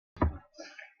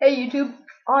Hey YouTube,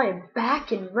 I am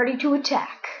back and ready to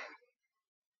attack.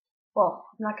 Well,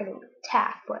 I'm not going to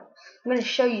attack, but I'm going to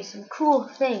show you some cool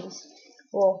things.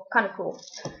 Well, kind of cool.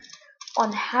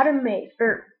 On how to make,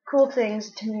 or cool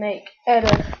things to make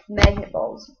out of magnet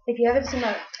balls. If you haven't seen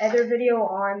my other video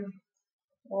on,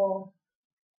 well,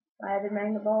 my other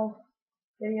magnet ball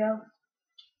video,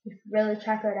 you should really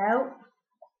check that out.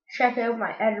 Check out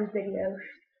my other videos.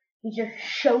 These are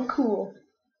so cool.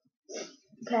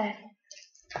 Okay,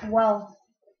 well,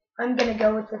 I'm gonna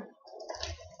go with the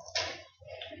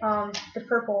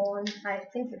purple one. I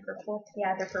think they're purple.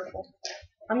 Yeah, they're purple.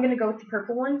 I'm gonna go with the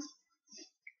purple ones.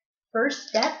 First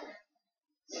step,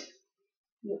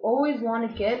 you always want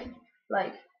to get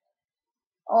like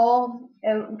all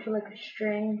out into like a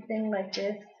string thing like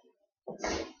this.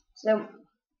 So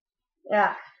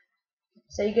yeah,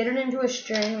 so you get it into a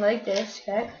string like this.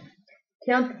 Okay,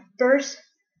 count the first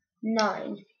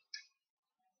 9.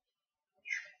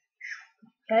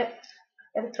 Okay,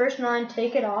 at the first 9,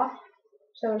 take it off.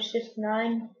 So it's just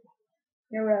 9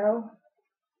 in a row.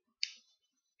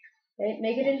 Okay,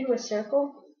 make it into a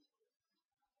circle.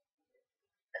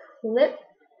 Clip.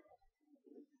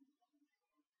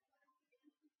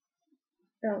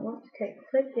 Okay,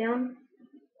 clip down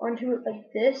onto it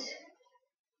like this.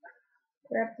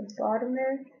 Grab the bottom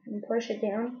there and push it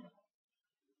down.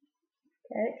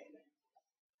 Okay.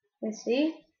 And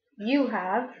see, you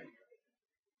have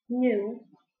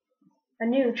a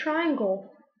new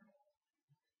triangle.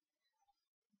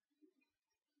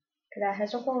 That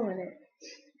has a hole in it.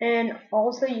 And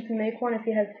also you can make one if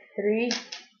you have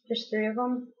just three of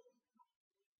them.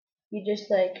 You just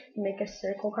like make a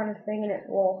circle kind of thing and it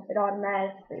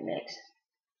automatically makes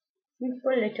a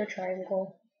little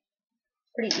triangle.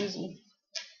 Pretty easy.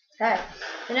 Okay.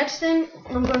 The next thing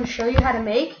I'm going to show you how to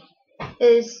make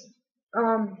is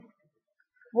 4x4,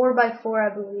 I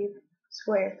believe,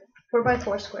 square.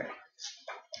 4x4 square.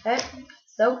 Okay,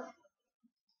 so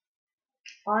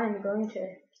I'm going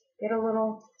to get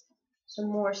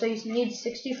some more. So you need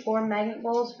 64 magnet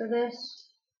balls for this.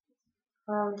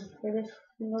 For this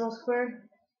little square.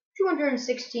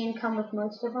 216 come with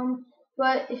most of them,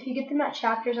 but if you get them at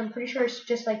Chapters, I'm pretty sure it's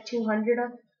just like 200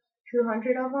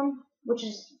 of them, which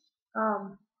is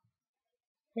and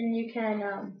you can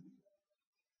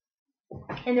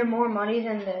and they're more money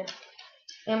than the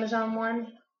Amazon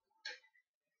one,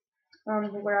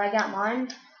 where I got mine.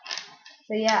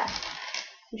 So yeah,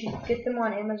 you should get them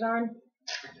on Amazon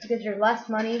because they're less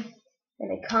money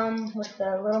and they come with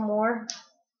a little more.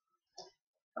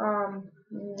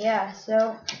 Yeah,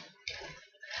 so I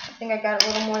think I got a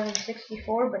little more than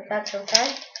 64, but that's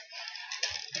okay.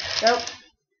 So,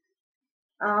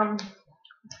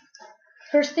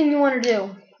 first thing you want to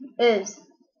do is,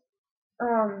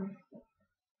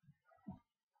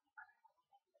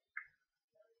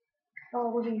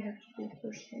 what do you have to do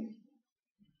first thing?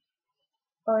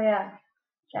 Oh yeah,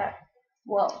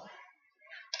 well,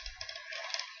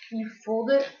 you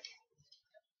fold it.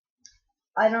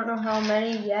 I don't know how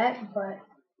many yet, but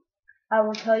I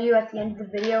will tell you at the end of the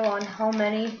video on how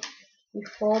many you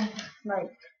fold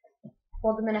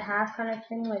them in a half kind of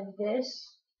thing like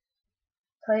this.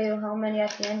 Tell you how many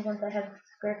at the end once I have the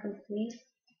square complete.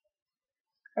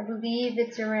 I believe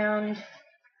it's around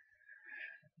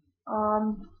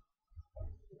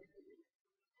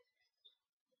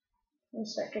one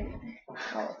second.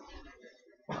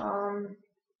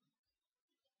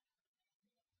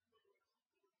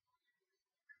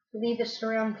 I believe it's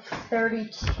around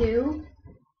 32.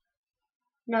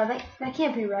 No, that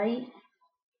can't be right.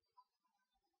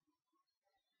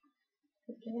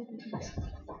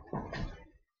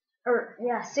 Or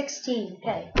yeah, 16.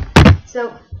 Okay.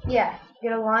 So yeah,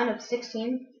 get a line of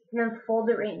 16 and then fold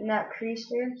it right in that crease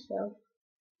there. So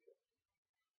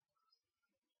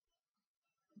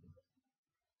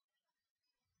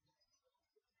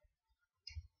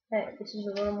okay, this is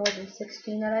a little more than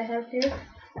 16 that I have here.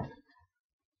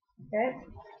 Okay.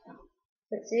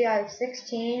 Let's see, I have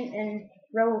 16 in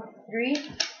row 3,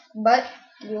 but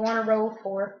you want a row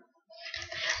 4.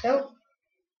 So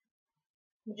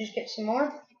you just get some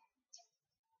more,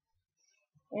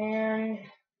 and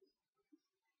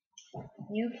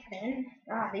you can.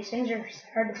 These things are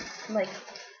hard to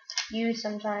use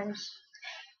sometimes.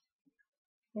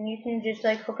 And you can just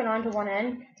hook it onto one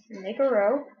end and make a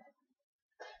row.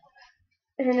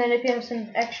 And then if you have some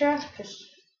extra, just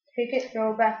take it,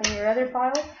 throw it back in your other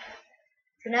pile.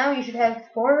 So now you should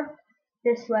have 4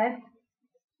 this way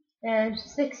and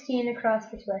 16 across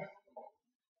this way.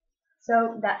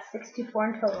 So that's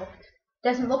 64 in total.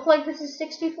 Doesn't look like this is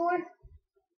 64,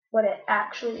 but it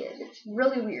actually is. It's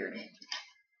really weird.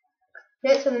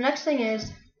 Okay, so the next thing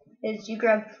is is you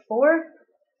grab four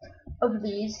of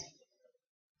these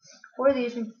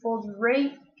and fold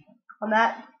right on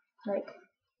that like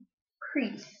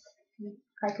crease,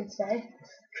 I could say.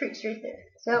 Crease right there.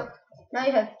 So now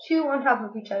you have two on top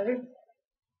of each other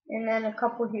and then a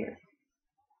couple here.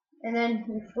 And then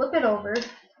you flip it over.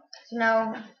 So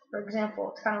now, for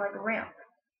example, it's kind of like a ramp.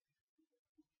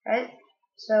 Right?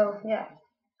 So yeah.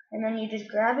 And then you just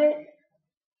grab it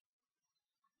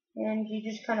and you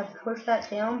just kind of push that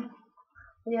down.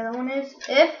 The other one is,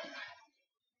 if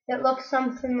it looks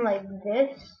something like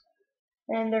this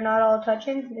and they're not all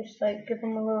touching, just like give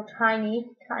them a little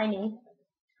tiny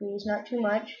squeeze, not too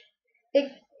much.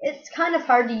 It's kind of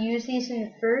hard to use these in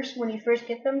the first when you first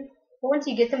get them, but once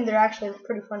you get them, they're actually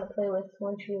pretty fun to play with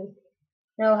once you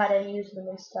know how to use them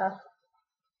and stuff.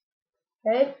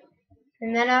 Okay,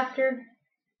 and then after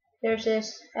there's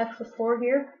this extra 4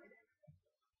 here.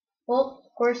 Well,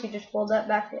 of course you just fold that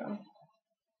back down.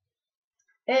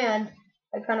 And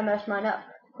I kind of messed mine up,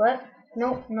 but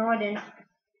no I didn't.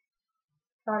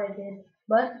 Thought I did,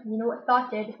 but you know what thought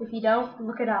did. If you don't,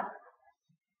 look it up.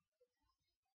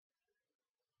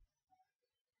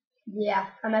 Yeah,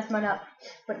 I messed mine up.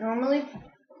 But normally,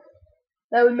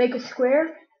 that would make a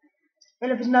square,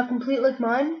 and if it's not complete like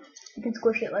mine, you can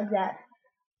squish it like that.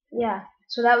 Yeah,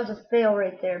 so that was a fail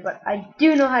right there, but I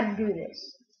do know how to do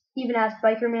this. Even ask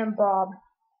Bikerman Bob,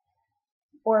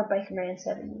 or Bikerman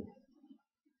 70.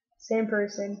 Same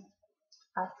person.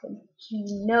 Ask him.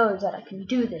 He knows that I can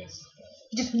do this.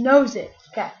 He just knows it.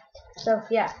 Okay, so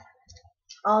yeah.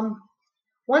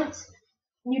 Once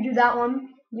you do that one,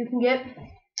 you can get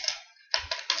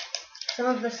some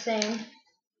of the same.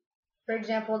 For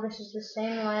example, this is the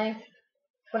same length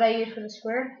what I use for the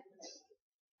square.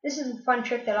 This is a fun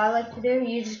trick that I like to do.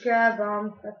 You just grab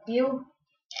a few,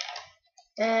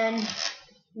 and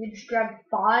you just grab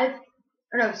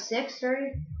 6,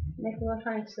 sorry. Make a little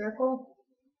tiny circle.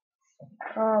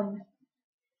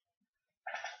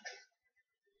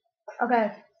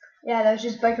 Okay, yeah, that was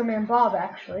just Bikerman Bob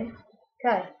actually.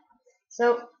 Okay,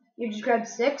 so you just grab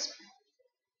 6,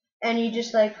 and you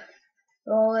just like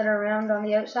roll it around on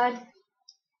the outside,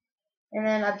 and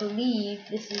then I believe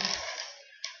this is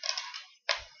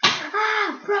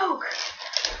broke.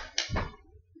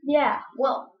 Yeah,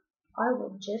 well, I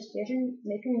will just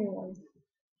make a new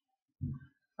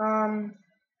one.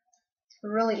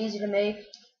 Really easy to make.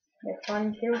 They're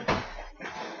fun too.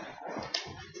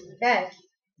 Okay.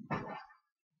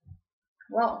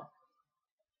 Well,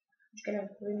 I'm just gonna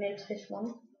remix this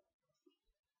one.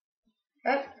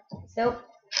 Okay. So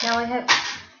now I have.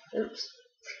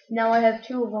 Now I have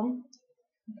 2 of them.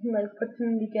 You can like put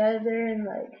them together and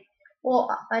like. Well,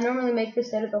 I normally make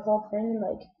this out of the whole thing and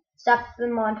like stack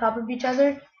them on top of each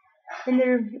other. And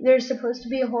there's supposed to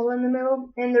be a hole in the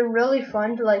middle, and they're really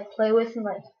fun to like play with, and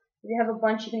like if you have a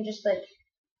bunch, you can just like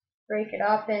break it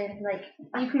up, and like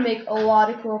you can make a lot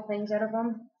of cool things out of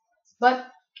them. But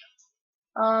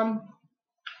I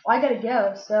gotta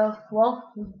go, so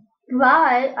well,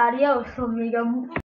 bye, adios, amigo.